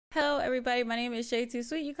everybody. My name is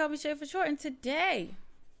Shaytosweet. You call me Shay for short. And today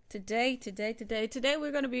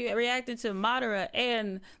we're going to be reacting to MADARA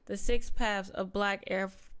and the six paths of Black Air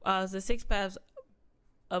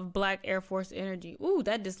Force energy. Ooh,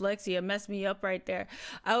 that dyslexia messed me up right there.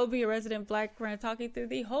 I will be a resident Black friend talking through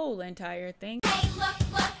the whole entire thing. Hey, look,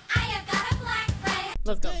 I have got a Black friend.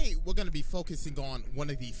 Today, we're going to be focusing on one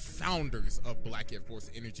of the founders of Black Air Force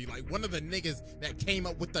energy. Like, one of the niggas that came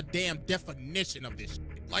up with the damn definition of this shit.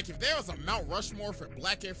 Like, if there was a Mount Rushmore for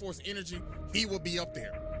Black Air Force energy, he would be up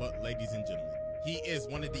there. But, ladies and gentlemen, he is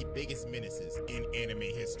one of the biggest menaces in anime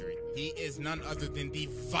history. He is none other than the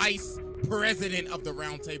vice president of the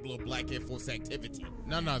Round Table of Black Air Force activity.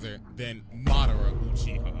 None other than Madara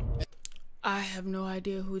Uchiha. I have no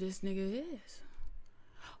idea who this nigga is.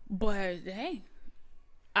 But, dang.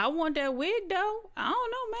 I want that wig, though. I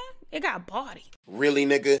don't know, man. It got body. Really,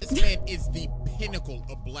 nigga? This man is the pinnacle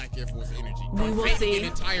of Black Air Force energy. We will see. An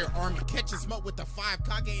entire army, catching smoke with the 5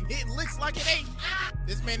 Kage and hitting licks like it ain't.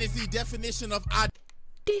 This man is the definition of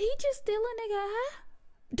Did he just steal a nigga eye?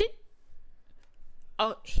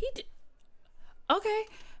 Oh, he did. Okay.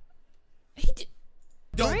 He did.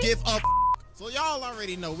 Don't right? give up. So y'all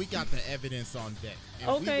already know we got the evidence on deck. And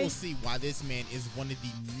okay. We will see why this man is one of the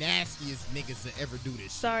nastiest niggas to ever do this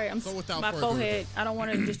shit. Sorry, I'm so without my further forehead. ado, I don't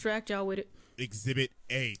want to distract y'all with it. Exhibit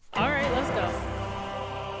A. All right, let's go.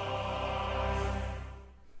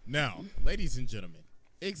 Now, ladies and gentlemen,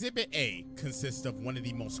 Exhibit A consists of one of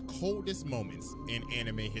the most coldest moments in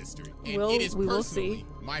anime history. And it is personally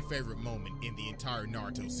my favorite moment in the entire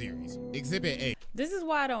Naruto series. Exhibit A. This is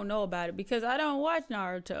why I don't know about it, because I don't watch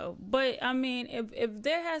Naruto. But I mean, if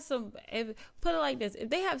there has some, put it like this, if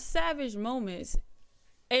they have savage moments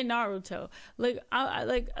in Naruto, like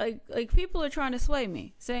people are trying to sway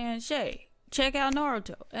me, saying, Shay, check out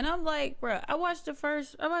Naruto, and I'm like, bro, I watched the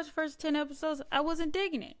first 10 episodes, I wasn't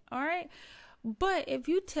digging it, all right. But if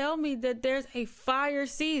you tell me that there's a fire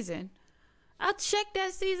season, I'll check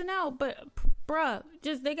that season out. But bruh,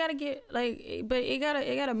 just they gotta get like, but it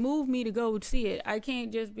gotta move me to go see it. I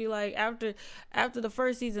can't just be like after the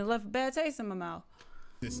first season left a bad taste in my mouth.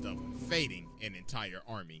 This stuff fading an entire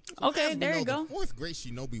army. So okay, there you go. The 4th Great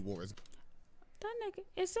Shinobi War is. That nigga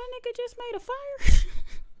just made a fire.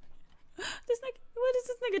 This nigga, what is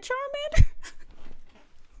this nigga, Charmander?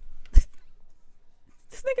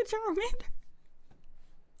 This nigga Charmander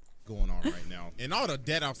going on right now, and all the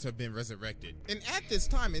dead ops have been resurrected, and at this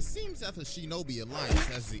time it seems that the Shinobi Alliance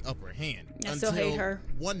has the upper hand until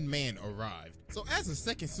one man arrived. So as the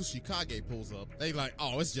second Tsuchikage pulls up, they like,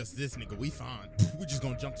 oh, it's just this nigga, we fine, we just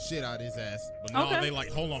gonna jump the shit out of his ass. But no, they like,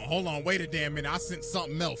 hold on, wait a damn minute, I sent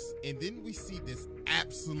something else. And then we see this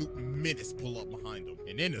absolute menace pull up behind him,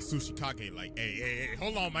 and then the Tsuchikage like, hey,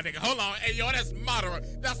 hold on, my nigga, hold on, hey, yo, that's Madara,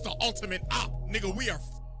 that's the ultimate op, nigga, we are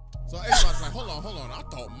So everybody's like, hold on. I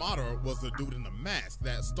thought Madara was the dude in the mask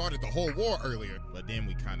that started the whole war earlier. But then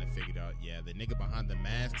we kind of figured out, yeah, the nigga behind the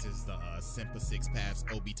mask is the Simpa Six Paths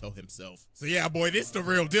Obito himself. So yeah, boy, this the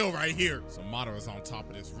real deal right here. So Madara's on top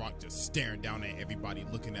of this rock just staring down at everybody,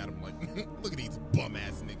 looking at him like, look at these bum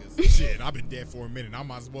ass niggas. Shit, I've been dead for a minute. I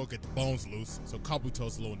might as well get the bones loose. So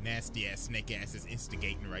Kabuto's little nasty ass snake ass is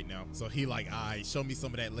instigating right now. So he like, alright, show me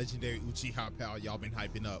some of that legendary Uchiha power y'all been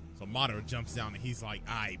hyping up. So Madara jumps down and he's like,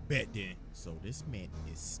 I bet then. So this man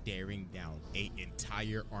is staring down an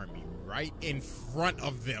entire army right in front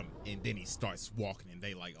of them, and then he starts walking and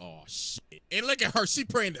they like, oh shit. And look at her, she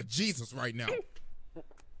praying to Jesus right now.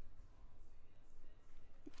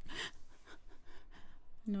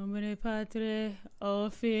 Nomine Patre,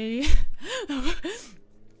 o Filio.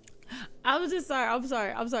 I'm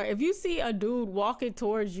sorry. If you see a dude walking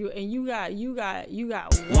towards you and you got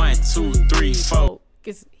 1, 2, 3, 4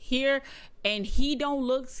 is here and he don't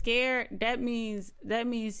look scared, that means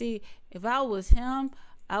see, if I was him,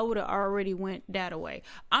 I would have already went that away.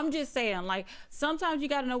 I'm just saying, like, sometimes you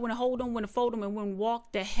gotta know when to hold them, when to fold them, and when to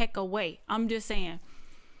walk the heck away. I'm just saying.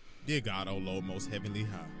 Dear God, oh Lord, most heavenly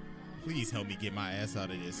high, please help me get my ass out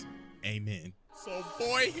of this. Amen. So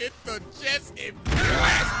boy hit the chest and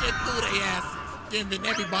blasted through their asses, giving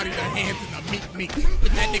everybody their hands in the meat.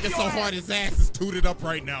 But that nigga so hard his ass is tooted up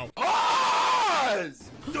right now.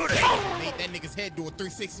 Made that nigga's head do a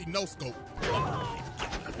 360 no scope.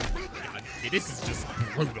 This is just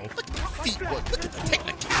brutal. Look at the feet work. Look at the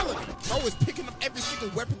technicality. Bro is picking up every single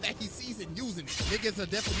weapon that he sees and using it. Nigga's a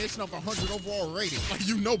definition of 100 overall rating. Like,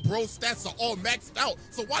 you know, bro, stats are all maxed out.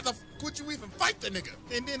 So why the f would you even fight the nigga?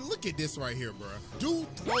 And then look at this right here, bro. Dude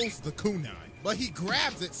throws the kunai, but he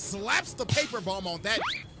grabs it, slaps the paper bomb on that,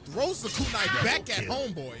 throws the kunai back at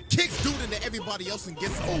homeboy, kicks dude into everybody else, and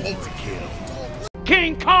gets a multi-kill.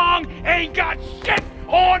 King Kong ain't got shit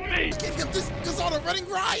on me! This is on a running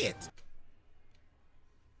riot!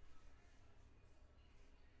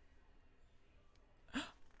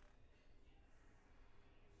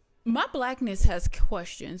 My blackness has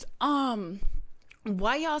questions.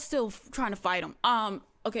 Why y'all still trying to fight him?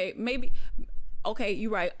 Okay, maybe. Okay,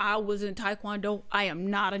 you're right. I was in Taekwondo. I am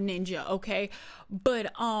not a ninja. Okay,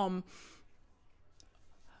 but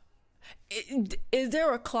is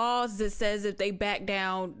there a clause that says if they back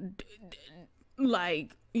down,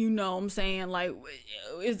 like, you know what I'm saying? Like,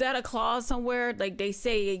 is that a clause somewhere? Like, they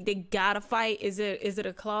say they gotta fight. Is it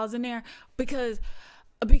a clause in there? Because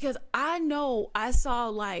I know I saw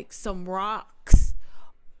like some rocks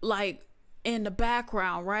like in the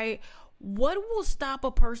background, right? What will stop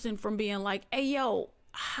a person from being like, hey, yo,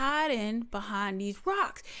 hiding behind these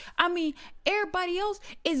rocks? I mean, everybody else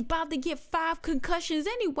is about to get 5 concussions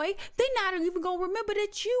anyway. They're not even gonna remember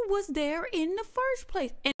that you was there in the first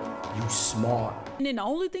place. And You smart. And then the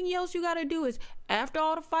only thing else you gotta do is, after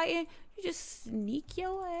all the fighting, you just sneak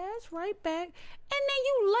your ass right back, and then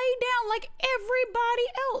you lay down like everybody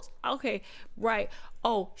else. Okay, right.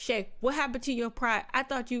 Oh, Shay, what happened to your pride?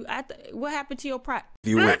 What happened to your pride?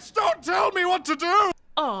 Bitch, don't tell me what to do!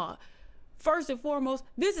 First and foremost,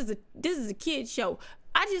 this is a kid show.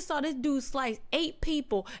 I just saw this dude slice 8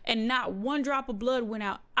 people and not one drop of blood went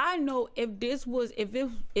out. I know if this was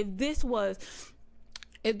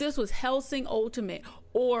Hellsing Ultimate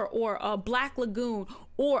or Black Lagoon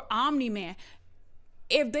or Omni-Man,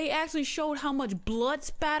 if they actually showed how much blood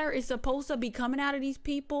spatter is supposed to be coming out of these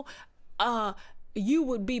people, you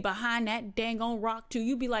would be behind that dang on rock too.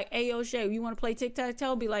 You'd be like, hey, yo, Shay, you want to play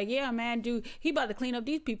tic-tac-toe? Be like, yeah, man, dude, he about to clean up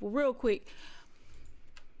these people real quick.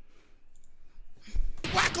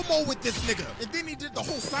 Whack-a-mole with this nigga. And then he did the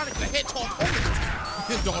whole Sonic the Hedgehog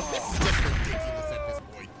homing. Dog, this is just ridiculous at this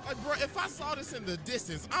point. Like, bro, if I saw this in the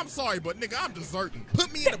distance, I'm sorry, but nigga, I'm deserting.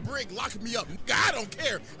 Put me in a brig, lock me up. Nigga, I don't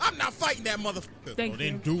care. I'm not fighting that motherfucker.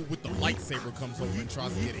 Then dude with the lightsaber comes over and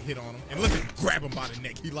tries to get a hit on him. And look at him, grab him by the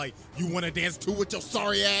neck. He like, you want to dance too with your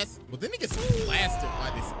sorry ass? But then he gets blasted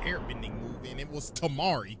by this airbending move, and it was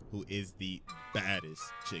Tamari, who is the baddest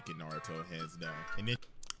chick in Naruto, hands down. And then,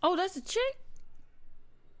 oh, that's a chick?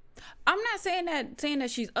 I'm not saying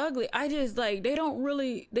that she's ugly. I just, like, they don't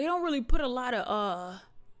really put a lot of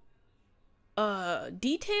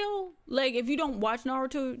detail. Like, if you don't watch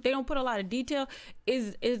Naruto, they don't put a lot of detail.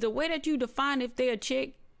 Is the way that you define if they're a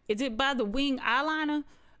chick, is it by the wing eyeliner?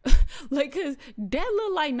 Like, cause that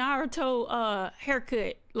look like Naruto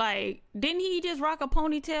haircut. Like, didn't he just rock a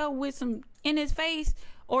ponytail with some in his face,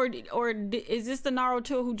 or is this the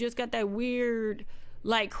Naruto who just got that weird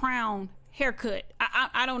like crown haircut?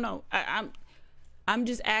 I don't know. I'm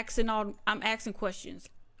just asking I'm asking questions.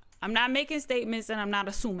 I'm not making statements and I'm not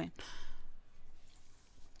assuming.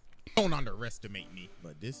 Don't underestimate me.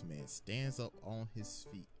 But this man stands up on his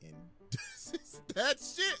feet and does that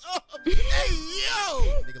shit up. Hey, yo!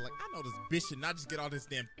 Nigga, like, I know this bitch should not just get all this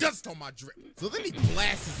damn dust on my drip. So then he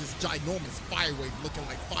blasts this ginormous fire wave looking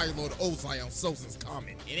like Fire Lord Ozai on Sosa's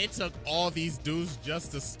comment. And it took all these dudes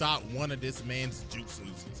just to stop one of this man's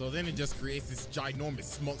jutsus. So then it just creates this ginormous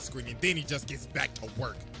smoke screen, and then he just gets back to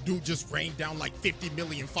work. Dude just rained down like 50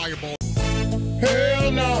 million fireballs.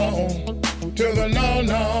 Hell no, to the no,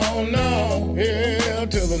 no, no, hell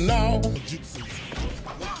to the no. Jutsus.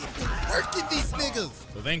 Working these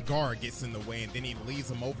niggas. So then Gaara gets in the way, and then he leads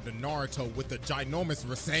him over to Naruto with the ginormous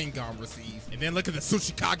Rasengan receives. And then look at the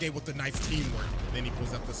Tsuchikage with the nice teamwork. And then he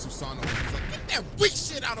pulls up the Susanoo. And he's like, get that weak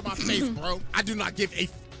shit out of my face, bro. I do not give a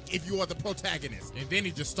if you are the protagonist. And then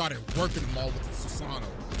he just started working them all with the Susanoo.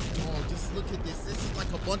 Oh, just look at this. This is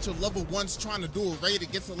like a bunch of level 1s trying to do a raid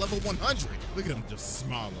against a level 100. Look at him just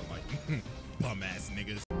smiling like, bum ass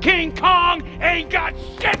niggas. King Kong ain't got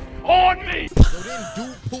shit on me! So then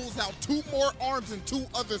dude pulls out 2 more arms and 2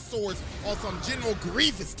 other swords on some General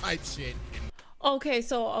Grievous type shit. Okay,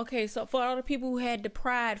 so for all the people who had the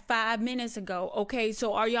pride 5 minutes ago, okay,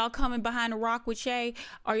 so are y'all coming behind the rock with Shay?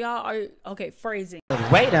 Okay, phrasing.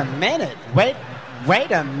 Wait a minute. Wait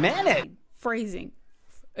a minute. Phrasing.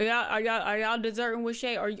 Are y'all deserting with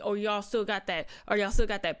Shay, or y'all still got that? Or y'all still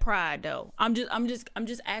got that pride though? I'm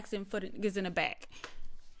just asking for the niggas in the back.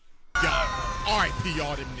 God, R.I.P.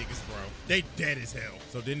 all them niggas, bro. They dead as hell.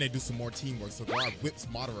 So then they do some more teamwork. So Gaara whips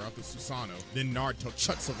Madara out the Susanoo. Then Naruto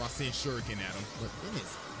chucks a Rasen Shuriken at him. But then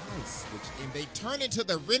his eyes switch and they turn into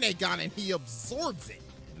the Rinnegan and he absorbs it.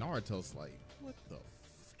 And Naruto's like, what the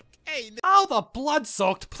fuck? Hey, How the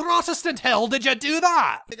blood-soaked Protestant hell did you do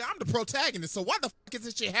that? nigga, I'm the protagonist, so why the fuck is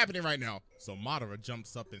this shit happening right now? So Madara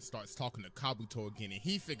jumps up and starts talking to Kabuto again, and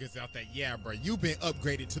he figures out that, yeah, bro, you've been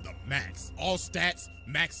upgraded to the max. All stats,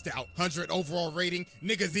 maxed out, 100 overall rating,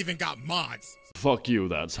 niggas even got mods. Fuck you,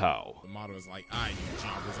 that's how. So Madara's like, alright, you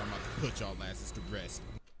jobbers, I'm about to put y'all asses to rest.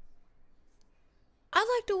 I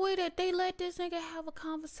like the way that they let this nigga have a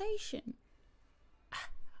conversation.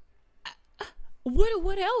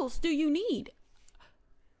 What else do you need?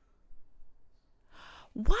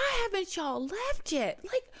 Why haven't y'all left yet?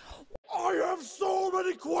 Like, I have so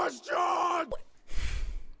many questions!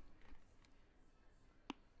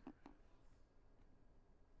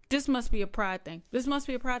 this must be a pride thing. This must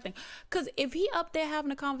be a pride thing. Because if he up there having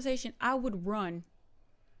a conversation, I would run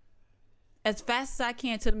as fast as I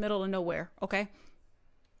can to the middle of nowhere, okay?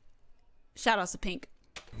 Shout outs to Pink.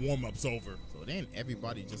 Warm-up's over. So then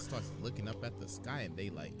everybody just starts looking up at the sky and they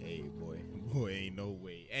like, hey, boy, ain't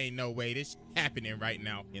no way this happening right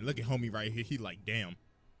now. And look at homie right here. He like, damn,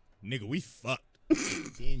 nigga, we fucked.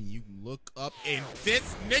 Then you look up and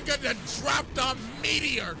this nigga done dropped a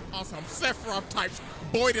meteor on some Sephiroth types.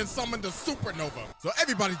 Boy done summoned a supernova. So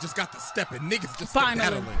everybody just got to step and niggas just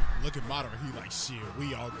battling. Look at Madara, he like, shit,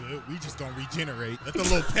 we all good. We just gonna regenerate. Let the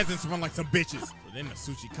little peasants run like some bitches. So then the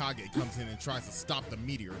Tsuchikage comes in and tries to stop the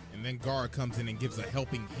meteor. And then Gaara comes in and gives a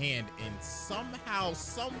helping hand. And somehow,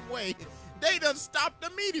 some way, they done stopped the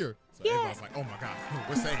meteor. So everybody's like, oh my God,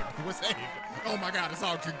 we're saved. We're saved. Oh my God, it's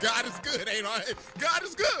all good. God is good, ain't it? God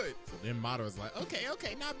is good. So then Madara's like,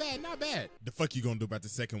 okay, not bad, not bad. The fuck you gonna do about the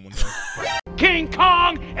second one, though? King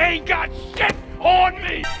Kong ain't got shit on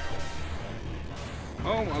me!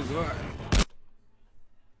 Oh my God.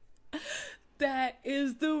 That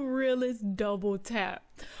is the realest double tap.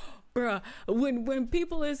 Bruh, when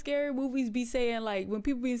people in scary movies be saying like, when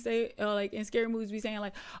people be say like in scary movies be saying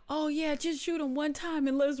like, oh yeah, just shoot him one time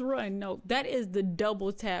and let's run. No, that is the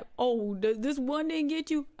double tap. Oh, this one didn't get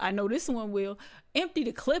you. I know this one will. Empty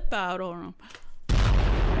the clip out on him.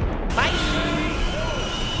 Bye.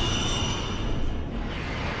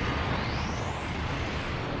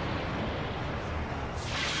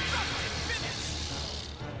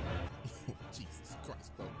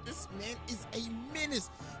 Man is a menace.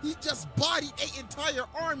 He just bodied an entire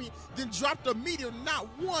army, then dropped a meteor, not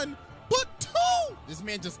one, but two. This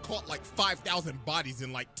man just caught like 5,000 bodies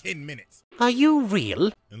in like 10 minutes. Are you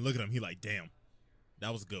real? And look at him, he like, damn,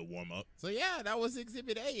 that was a good warm up. So yeah, that was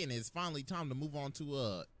Exhibit A, and it's finally time to move on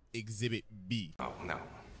to Exhibit B. Oh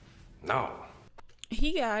no.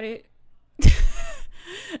 He got it.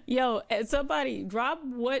 Yo, somebody drop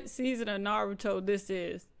what season of Naruto this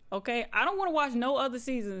is. Okay, I don't want to watch no other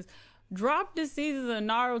seasons. Drop the seasons of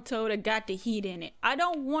Naruto that got the heat in it. I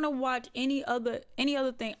don't want to watch any other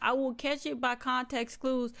thing. I will catch it by context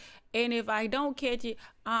clues, and if I don't catch it,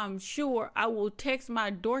 I'm sure I will text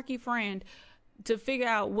my dorky friend to figure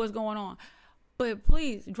out what's going on. But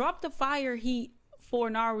please drop the fire heat for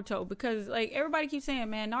Naruto, because like everybody keeps saying,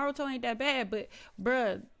 man, Naruto ain't that bad, but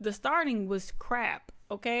bruh, the starting was crap.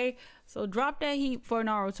 Okay, so drop that heat for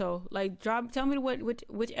Naruto. Like, tell me which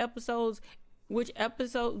episodes,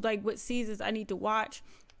 like what seasons I need to watch,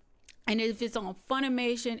 and if it's on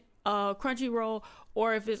Funimation, Crunchyroll,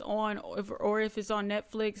 or if it's on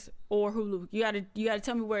Netflix or Hulu. You gotta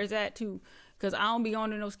tell me where it's at too, cause I don't be on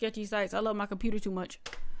no sketchy sites. I love my computer too much.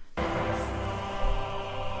 All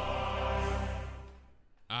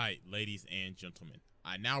right, ladies and gentlemen,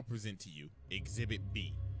 I now present to you Exhibit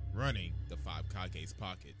B. Running the 5 Kage's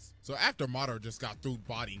pockets. So after Madara just got through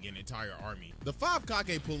bodying an entire army, the 5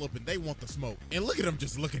 Kage pull up and they want the smoke. And look at them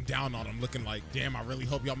just looking down on them, looking like, damn, I really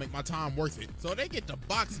hope y'all make my time worth it. So they get to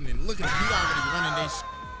boxing and look at them, he already running they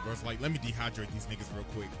Bro, it's like, let me dehydrate these niggas real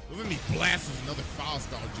quick. Let me blast another foul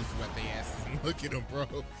star juice wet their asses. And look at them, bro.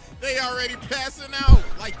 They already passing out.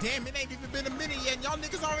 Like, damn, it ain't even been a minute yet, and y'all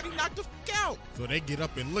niggas already knocked the fuck out. So they get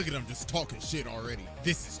up and look at them just talking shit already.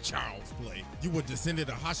 This is child's play. You were descended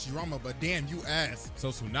of Hashirama, but damn, you ass. So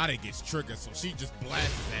Tsunade gets triggered, so she just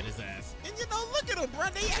blasts at his ass. And you know, look at them, bro.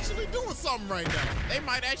 They actually doing something right now. They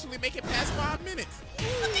might actually make it past 5 minutes.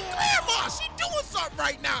 Look at Grandma. She doing something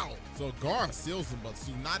right now. So Gaara seals him, but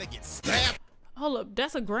Tsunade gets stabbed. Hold up,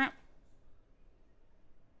 that's a Gramp.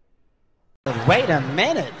 Wait a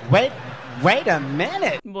minute. Wait a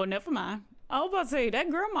minute. Well, never mind. I was about to say, that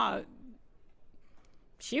grandma,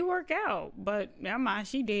 she work out, but never mind,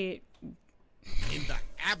 she dead. In the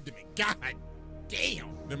abdomen. God damn.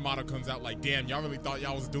 Then Madara comes out like, damn, y'all really thought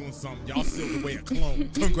y'all was doing something. Y'all sealed away a clone.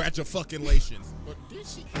 Congratulations. But then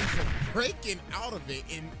she ends up breaking out of it,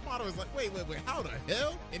 and Madara was like, wait, how the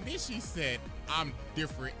hell? And then she said, I'm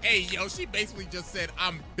different. Hey, yo, she basically just said,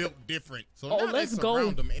 I'm built different. So now let's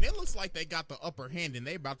surround him, and it looks like they got the upper hand, and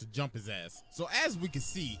they about to jump his ass. So as we can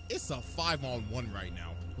see, it's a 5-on-1 right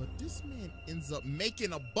now. But this man ends up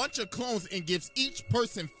making a bunch of clones and gives each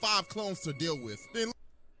person 5 clones to deal with. Then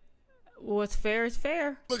what's fair is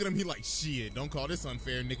fair. Look at him, he like, shit, don't call this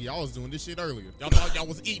unfair, nigga. Y'all was doing this shit earlier. Y'all thought y'all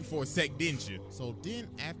was eating for a sec, didn't you? So then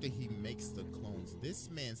after he makes the clones,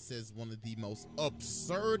 this man says one of the most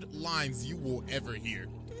absurd lines you will ever hear.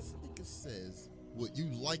 This nigga says, would you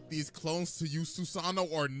like these clones to use Susanoo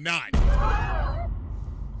or not?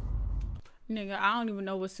 Nigga, I don't even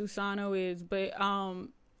know what Susanoo is, but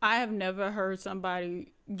I have never heard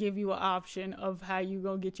somebody give you an option of how you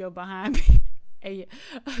gonna get your behind me. Hey,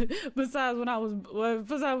 besides when I was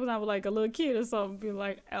like a little kid or something, be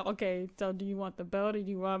like, okay, so do you want the belt or do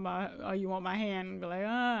you want my hand? And be like,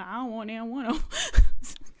 I don't want that one.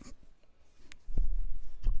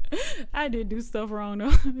 I did do stuff wrong though.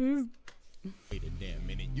 Wait a damn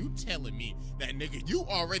minute, you telling me that nigga you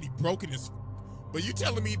already broken his, but you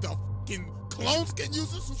telling me the fucking clones can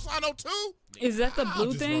use a Susanoo too? Is that the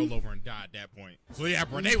blue thing? I'll just roll over and die at that point. So yeah,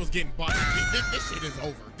 bro, they was getting bought. This shit is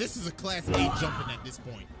over. This is a class A jumping at this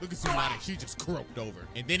point. Look at somebody, she just croaked over.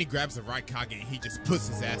 And then he grabs the right Kage and he just puts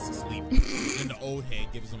his ass to sleep. Then the old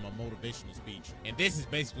head gives him a motivational speech. And this is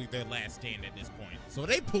basically their last stand at this point. So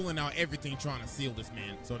they pulling out everything trying to seal this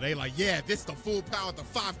man. So they like, yeah, this the full power of the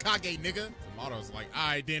 5 Kage, nigga. So Mato's like, all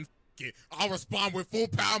right then. I'll respond with full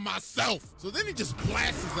power myself. So then he just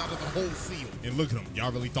blasts out of the whole seal. And look at him.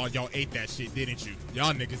 Y'all really thought y'all ate that shit, didn't you?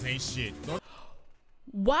 Y'all niggas ain't shit.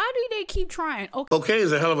 Why do they keep trying? Okay. Cocaine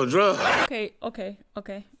is a hell of a drug. Okay.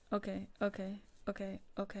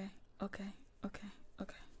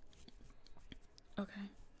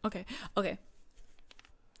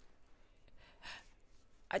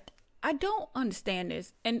 I don't understand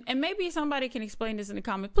this, and maybe somebody can explain this in the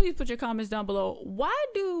comments. Please put your comments down below. Why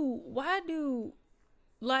do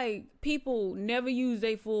like people never use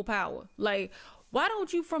their full power? Like, why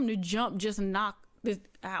don't you from the jump just knock this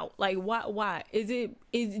out? Like, why do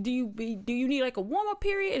you need like a warm-up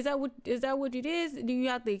period? Is that what it is? Do you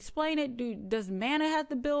have to explain it? Does mana have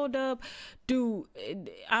to build up?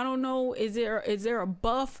 I don't know, is there a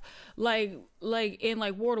buff like in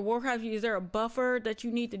like World of Warcraft? Is there a buffer that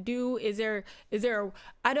you need to do? Is there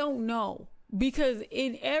I don't know, because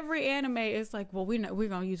in every anime it's like, well, we're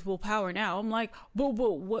gonna use full power now. I'm like, but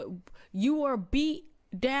what, you are beat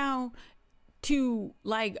down to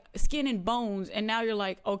like skin and bones, and now you're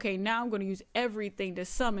like, okay, now I'm gonna use everything to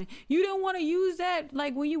summon. You didn't want to use that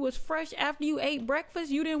like when you was fresh after you ate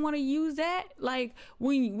breakfast? You didn't want to use that like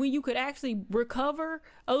when you could actually recover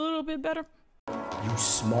a little bit better? You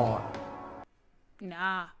smart.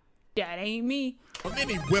 Nah, that ain't me. And then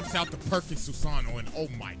he whips out the perfect Susanoo, and oh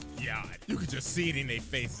my god, you could just see it in their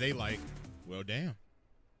face. They like, well damn,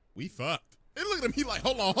 we fucked. And look at him, he like,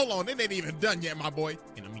 hold on, it ain't even done yet, my boy.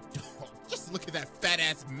 And I mean, just look at that fat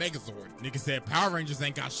ass Megazord. Nigga said Power Rangers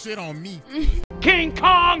ain't got shit on me. King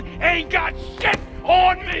Kong ain't got shit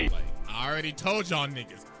on me. Like, I already told y'all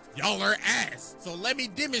niggas, y'all are ass. So let me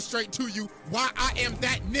demonstrate to you why I am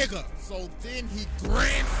that nigga. So then he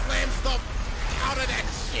grand slams stuff out of that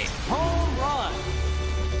shit. Home run.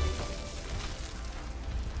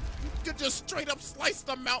 You could just straight up slice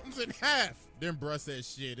the mountains in half. Then bruh said,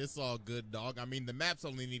 shit, it's all good, dog. I mean, the maps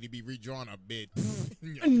only need to be redrawn a bit.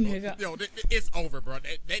 Yo, it's over, bro.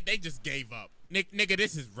 They just gave up. Nigga,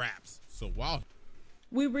 this is raps. So while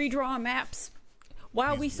we redraw maps, why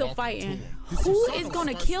are we still fighting? Who is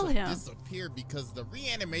gonna kill him? Disappear because the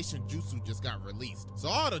reanimation jutsu just got released. So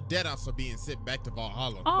all the dead-offs are being sent back to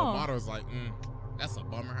Valhalla. Oh. But Mato's like, that's a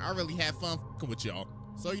bummer. I really had fun f***ing with y'all.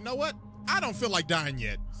 So you know what? I don't feel like dying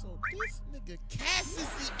yet. So this nigga casts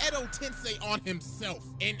the Edo Tensei on himself,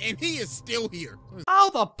 and he is still here.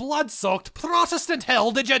 How the blood-soaked Protestant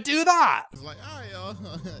hell did you do that? It's like, all right, y'all,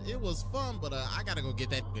 it was fun, but I gotta go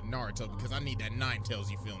get that Naruto because I need that Nine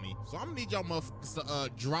Tails, you feel me? So I'm gonna need y'all motherfuckers to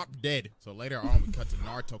drop dead. So later on, we cut to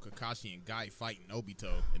Naruto, Kakashi, and Guy fighting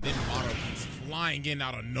Obito, and then Mato comes flying in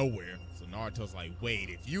out of nowhere. So Naruto's like, wait,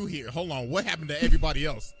 if you here, hold on, what happened to everybody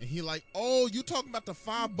else? And he like, oh, you talking about the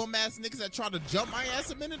 5 bum-ass niggas that tried to jump my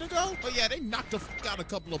ass a minute ago? Oh yeah, they knocked the fuck out a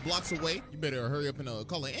couple of blocks away. You better hurry up and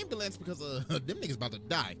call an ambulance because them niggas about to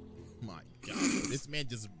die. My god, this man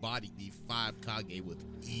just bodied the 5 Kage with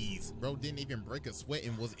ease. Bro didn't even break a sweat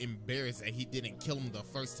and was embarrassed that he didn't kill him the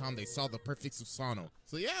first time they saw the perfect Susanoo.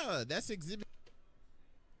 So yeah, that's exhibit.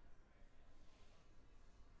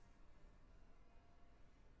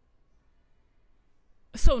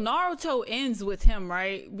 So Naruto ends with him,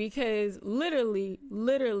 right? Because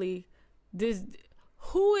literally, this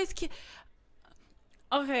who is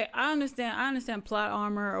okay, I understand plot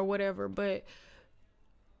armor or whatever, but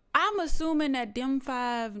I'm assuming that them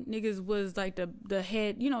 5 niggas was like the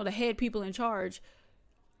head, you know, the head people in charge.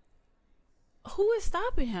 Who is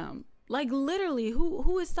stopping him? Like literally,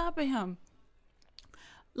 who is stopping him?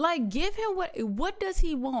 Like, give him what does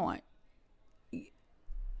he want?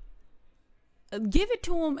 Give it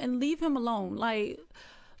to him and leave him alone. Like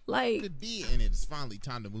could be, and it's finally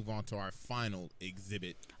time to move on to our final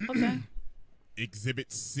exhibit. Okay.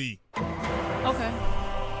 Exhibit C. Okay.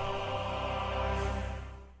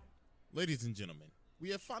 Ladies and gentlemen,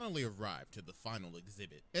 we have finally arrived to the final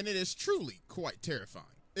exhibit, and it is truly quite terrifying.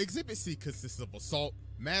 Exhibit C consists of assault,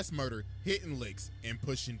 mass murder, hitting licks, and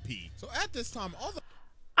pushing P. So at this time, all the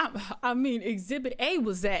I mean, Exhibit A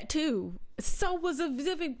was that too. So was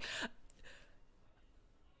Exhibit.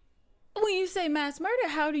 When you say mass murder,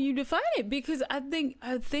 how do you define it? Because I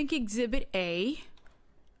think Exhibit A,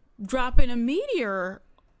 dropping a meteor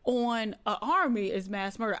on an army, is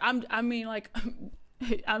mass murder. I mean, like,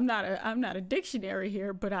 I'm not a dictionary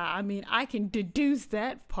here, but I mean, I can deduce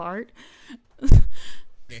that part.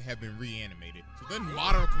 They have been reanimated. So then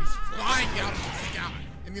Madara comes flying out of the sky.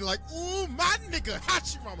 And he like, ooh, my nigga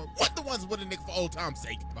Hashirama. What the ones with a nigga for old time's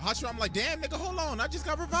sake? But Hashirama like, damn nigga, hold on, I just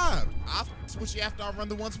got revived. I'll switch you after I run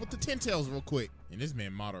the ones with the 10 tails real quick. And this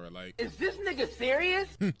man Madara like, Is this nigga serious?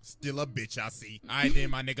 Still a bitch, I see. Alright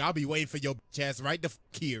then, my nigga, I'll be waiting for your bitch ass right the f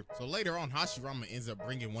here. So later on, Hashirama ends up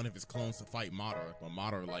bringing one of his clones to fight Madara. But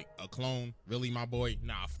Madara like, a clone? Really, my boy?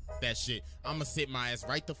 Nah, f that shit. I'ma sit my ass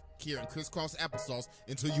right the f here and crisscross applesauce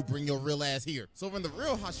until you bring your real ass here. So when the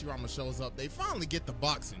real Hashirama shows up, they finally get the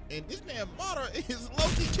boxing. And this man Madara is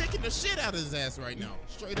low-key kicking the shit out of his ass right now.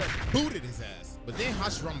 Straight up booted his ass. But then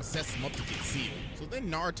Hashirama sets him up to get sealed. So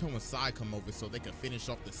then Naruto and Sai come over so they can finish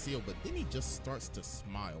off the seal, but then he just starts to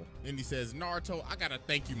smile. And he says, Naruto, I gotta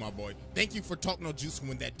thank you, my boy. Thank you for talking no jutsu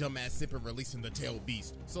when that dumbass sipper releasing the tail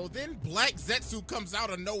beast. So then Black Zetsu comes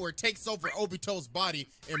out of nowhere, takes over Obito's body,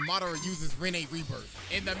 and Madara uses Rene Rebirth.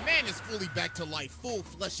 And the man is fully back to life, full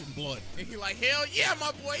flesh and blood. And he like, hell yeah,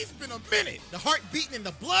 my boy, it's been a minute. The heart beating and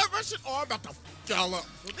the blood rushing, oh, I'm about to f y'all up.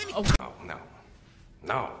 So then he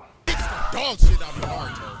No. dog shit out of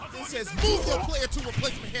Naruto. Then says, move your player to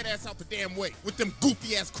replacement head ass out the damn way with them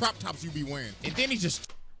goofy ass crop tops you be wearing. And then he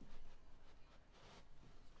just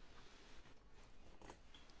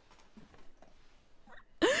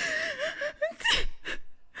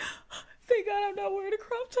Thank God I'm not wearing a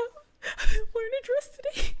crop top. I'm wearing a dress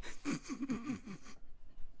today.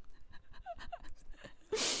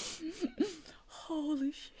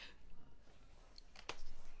 Holy shit.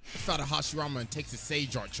 out of Hashirama and takes his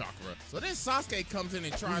Sage Art chakra. So then Sasuke comes in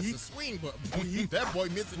and tries to swing, but that boy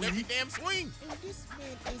missing every damn swing. And this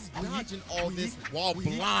man is dodging all this while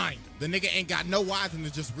blind. The nigga ain't got no eyes and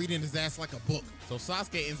is just reading his ass like a book. So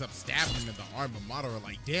Sasuke ends up stabbing him in the arm, and Madara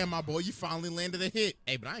like, damn, my boy, you finally landed a hit.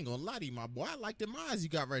 Hey, but I ain't gonna lie to you, my boy. I like them eyes you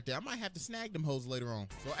got right there. I might have to snag them hoes later on.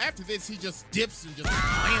 So after this, he just dips and just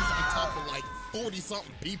lands on top of like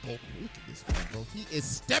 40-something people. Look at this man, bro. He is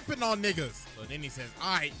stepping on niggas. So then he says,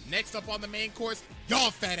 all right, next up on the main course,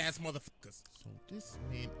 y'all fat-ass motherfuckers. So this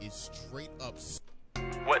man is straight up.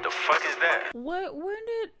 What the fuck is that? What? When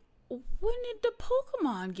did the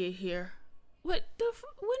Pokemon get here? When did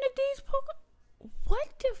these Pokemon? What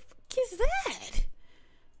the fuck is that?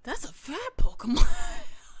 That's a fat Pokemon.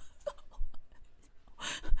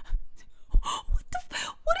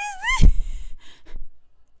 What is this?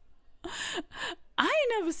 I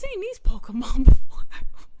ain't never seen these Pokemon before.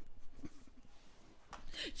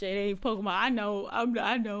 Shay, they ain't Pokemon. I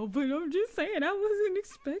know, but I'm just saying I wasn't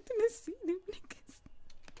expecting to see them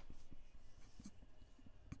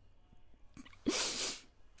niggas.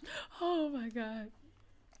 Oh my god.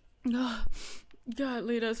 Oh,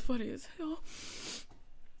 Godly, that's funny as hell.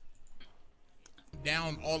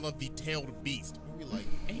 Down all of the tailed beast. We like,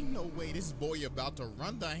 ain't no way this boy about to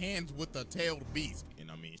run the hands with the tailed beast.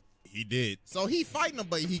 And I mean, he did. So he fighting him,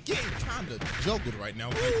 but he getting kind of juggled right now.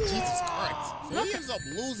 Like, Jesus Christ. So he ends up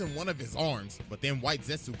losing one of his arms, but then White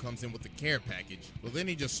Zetsu comes in with the care package. Well, then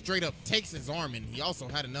he just straight up takes his arm, and he also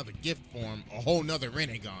had another gift for him, a whole nother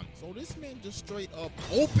Rinnegan. So this man just straight up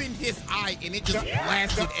opened his eye, and it just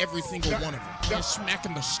blasted every single one of them. Just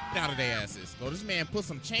smacking the shit out of their asses. So this man put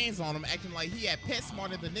some chains on him, acting like he had pet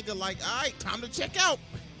smarted the nigga like, all right, time to check out.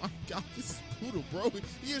 my God, this is brutal, bro.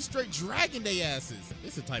 He is straight dragging their asses.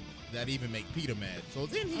 It's the type that even make Peter mad. So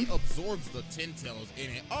then he absorbs the 10 tails,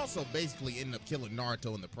 and it also basically ended up killing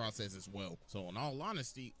Naruto in the process as well. So in all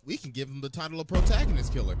honesty, we can give him the title of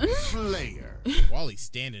protagonist killer. Slayer. While he's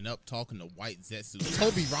standing up talking to White Zetsu,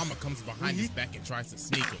 Toby Rama comes behind his back and tries to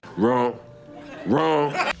sneak him. Wrong.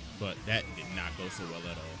 But that did not go so well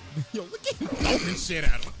at all. Yo, look at him throwing shit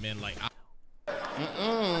at him. Man, like,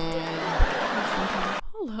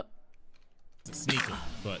 Hold up. to sneak him,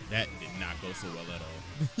 but that did not go so well at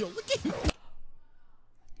all. Yo, look at him.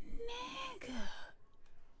 Nigga.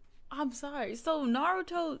 I'm sorry. So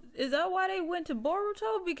Naruto, is that why they went to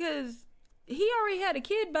Boruto? Because he already had a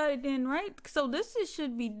kid by then, right? So this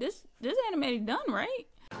should be this anime done, right?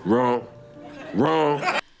 Wrong.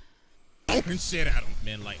 Throwing shit at him.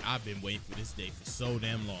 Man, like, I've been waiting for this day for so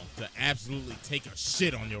damn long to absolutely take a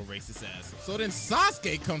shit on your racist ass. So then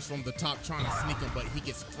Sasuke comes from the top trying to sneak him, but he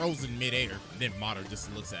gets frozen midair. Then Madara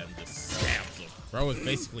just looks at him, just stabs him. Bro is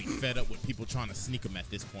basically fed up with people trying to sneak him at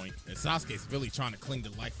this point. And Sasuke's really trying to cling to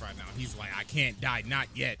life right now. He's like, I can't die, not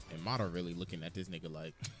yet. And Madara really looking at this nigga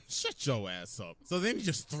like, shut your ass up. So then he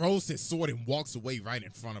just throws his sword and walks away right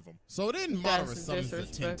in front of him. So then Madara summons the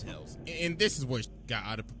 10 tails. And this is where it got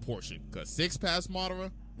out of proportion. Because 6 past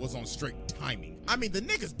Madara was on straight timing. I mean, the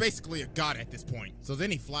nigga's basically a god at this point. So then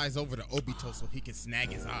he flies over to Obito so he can snag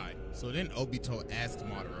his eye. So then Obito asks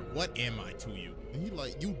Madara, what am I to you? And he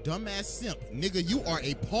like, you dumbass simp. Nigga, you are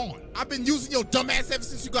a pawn. I've been using your dumbass ever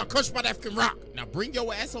since you got crushed by that fucking rock. Now bring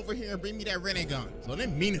your ass over here and bring me that Rinnegan. So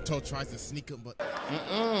then Minato tries to sneak him, but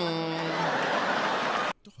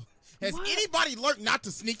Has anybody learned not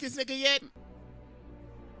to sneak this nigga yet?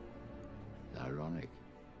 Ironic.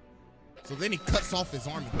 So then he cuts off his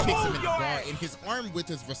arm and kicks him in the guard, and his arm with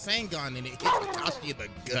his Rasengan and it hits Kakashi in the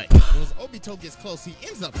gut. So as Obito gets close, he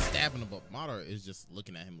ends up stabbing him, but Madara is just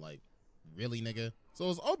looking at him like, really, nigga?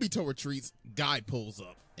 So as Obito retreats, Guy pulls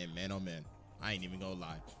up, and man, oh man, I ain't even gonna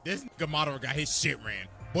lie. This nigga Madara got his shit ran.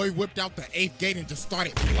 Boy whipped out the 8th gate and just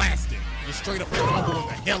started blasting. Just straight up rumbling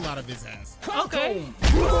the hell out of his ass. Okay.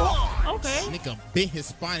 Nigga bent his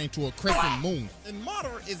spine into a crescent moon. And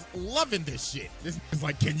Madara is loving this shit. This is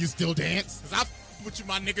like, can you still dance? Cause I with you,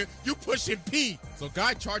 my nigga. You pushing P. So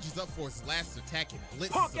Guy charges up for his last attack and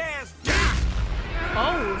blitzes him.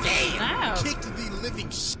 Oh, damn. Kicked the living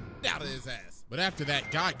shit out of his ass. But after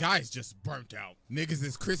that, Guy's just burnt out. Niggas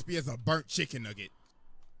as crispy as a burnt chicken nugget.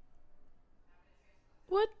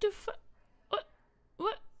 What the fuck?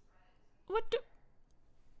 What the?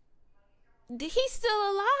 He's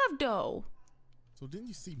still alive though. So then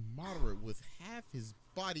you see Madara with half his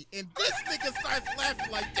body, and this nigga starts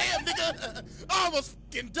laughing like, damn nigga, I almost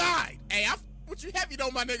fucking died. Hey, what you have, you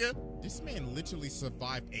know, my nigga? This man literally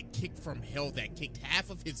survived a kick from hell that kicked half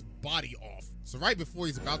of his body off. So right before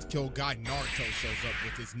he's about to kill Guy, Naruto shows up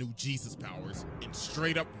with his new Jesus powers and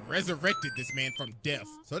straight up resurrected this man from death.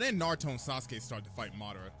 So then Naruto and Sasuke start to fight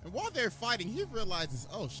Madara. And while they're fighting, he realizes,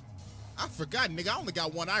 oh, I forgot, nigga, I only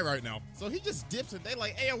got one eye right now. So he just dips and they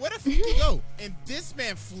like, hey, where the fuck you go? And this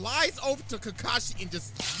man flies over to Kakashi and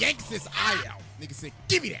just yanks his eye out. Nigga said,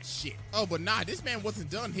 give me that shit. Oh, but nah, this man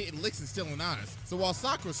wasn't done hitting licks and stealing eyes. So while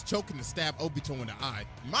Sakura's choking to stab Obito in the eye,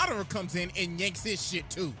 Madara comes in and yanks his shit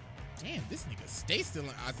too. Damn, this nigga stays stealing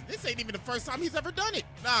eyes, and this ain't even the first time he's ever done it.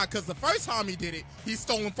 Nah, cause the first time he did it, he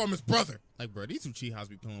stole them from his brother. Like, bro, these Uchihas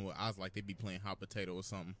be playing with eyes like they be playing hot potato or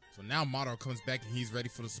something. So now Madara comes back and he's ready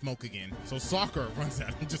for the smoke again. So Sakura runs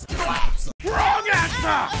at him, just wrong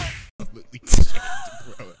answer!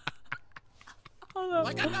 Hold up.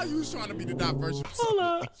 Like, I know you was trying to be the diversion. Hold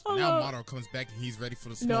up. Now Madara comes back and he's ready for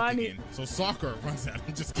the smoke again. So Sakura runs at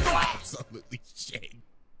him, just absolutely shaking.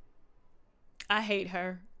 I hate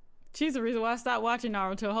her. She's the reason why I stopped watching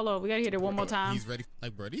Naruto. Hold on, we gotta hit it one more time. He's ready.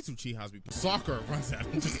 Like, bro, these Uchihas be. Sakura runs at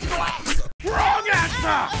him. Just wrong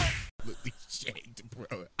answer! Absolutely shanked,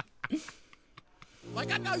 bro.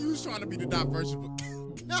 Like, I know you was trying to be the diversion, but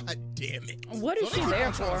god damn it. What is she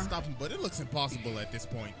there for? To stop him, but it looks impossible at this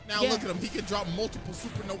point. Now look at him. He can drop multiple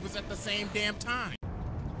supernovas at the same damn time.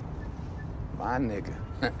 My nigga.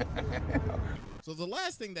 So the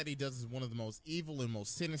last thing that he does is one of the most evil and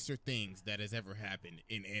most sinister things that has ever happened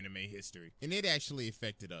in anime history. And it actually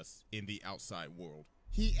affected us in the outside world.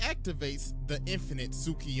 He activates the infinite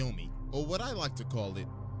Tsukiyomi, or what I like to call it,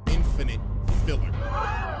 infinite filler.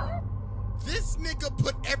 This nigga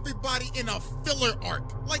put everybody in a filler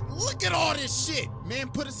arc. Like, look at all this shit. Man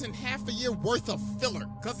put us in half a year worth of filler,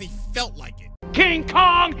 cause he felt like it. King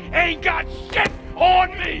Kong ain't got shit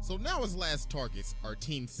on me! So now his last targets are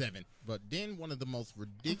Team 7, but then one of the most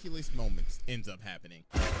ridiculous moments ends up happening.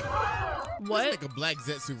 What? This nigga Black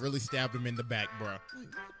Zetsu really stabbed him in the back, bro. Like, what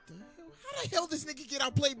the hell? How the hell this nigga get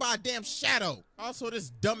outplayed by a damn shadow? Also,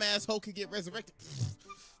 this dumbass hoe can get resurrected.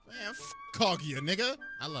 Man, Kaguya, nigga.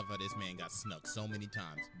 I love how this man got snuck so many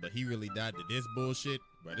times, but he really died to this bullshit.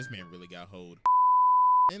 Bro, this man really got hold.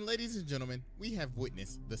 And ladies and gentlemen, we have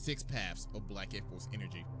witnessed the 6 paths of Black Air Force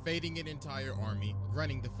energy. Fading an entire army,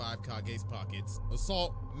 running the 5 Kage's pockets,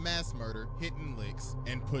 assault, mass murder, hitting licks,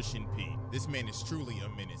 and pushing P. This man is truly a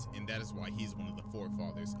menace, and that is why he's one of the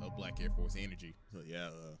forefathers of Black Air Force energy. So yeah,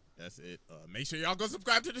 that's it. Make sure y'all go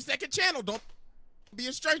subscribe to the second channel. Don't be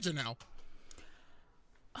a stranger now.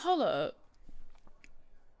 Hold up.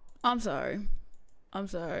 I'm sorry.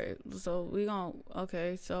 So we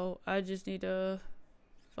okay, so I just need to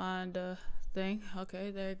find a thing. Okay,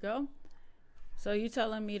 there you go. So you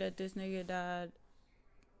telling me that this nigga died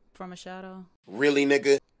from a shadow? Really,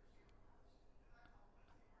 nigga?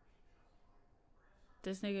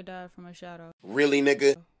 This nigga died from a shadow. Really,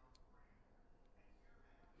 nigga?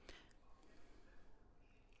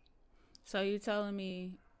 So you telling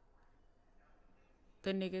me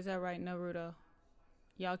the niggas that write Naruto,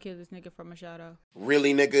 y'all killed this nigga from a shadow?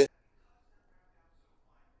 Really, nigga?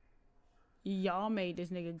 Y'all made this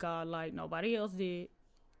nigga godlike. Nobody else did.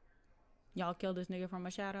 Y'all killed this nigga from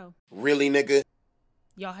a shadow. Really, nigga?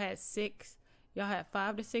 Y'all had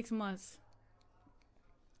 5 to 6 months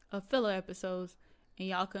of filler episodes, and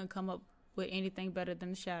y'all couldn't come up with anything better than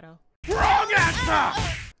the shadow. Wrong answer!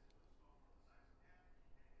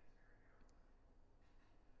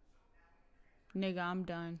 Nigga, I'm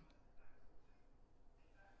done.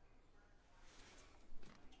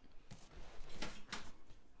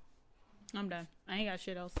 I'm done. I ain't got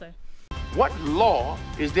shit else to say. What law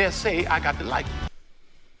is there say I got to like?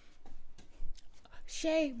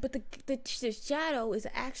 Shay, but the shadow is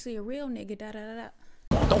actually a real nigga. Da da da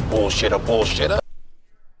da. Don't bullshit her.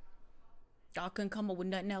 Y'all couldn't come up with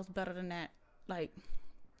nothing else better than that. Like,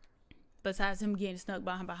 besides him getting snuck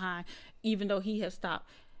behind, even though he has stopped,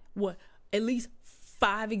 what, at least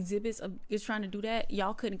 5 exhibits of is trying to do that.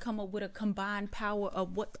 Y'all couldn't come up with a combined power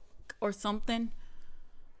of what or something.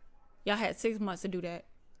 Y'all had 6 months to do that.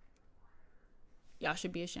 Y'all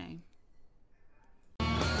should be ashamed. It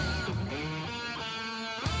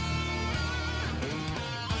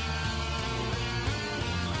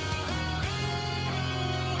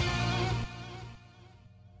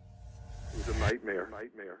was a nightmare.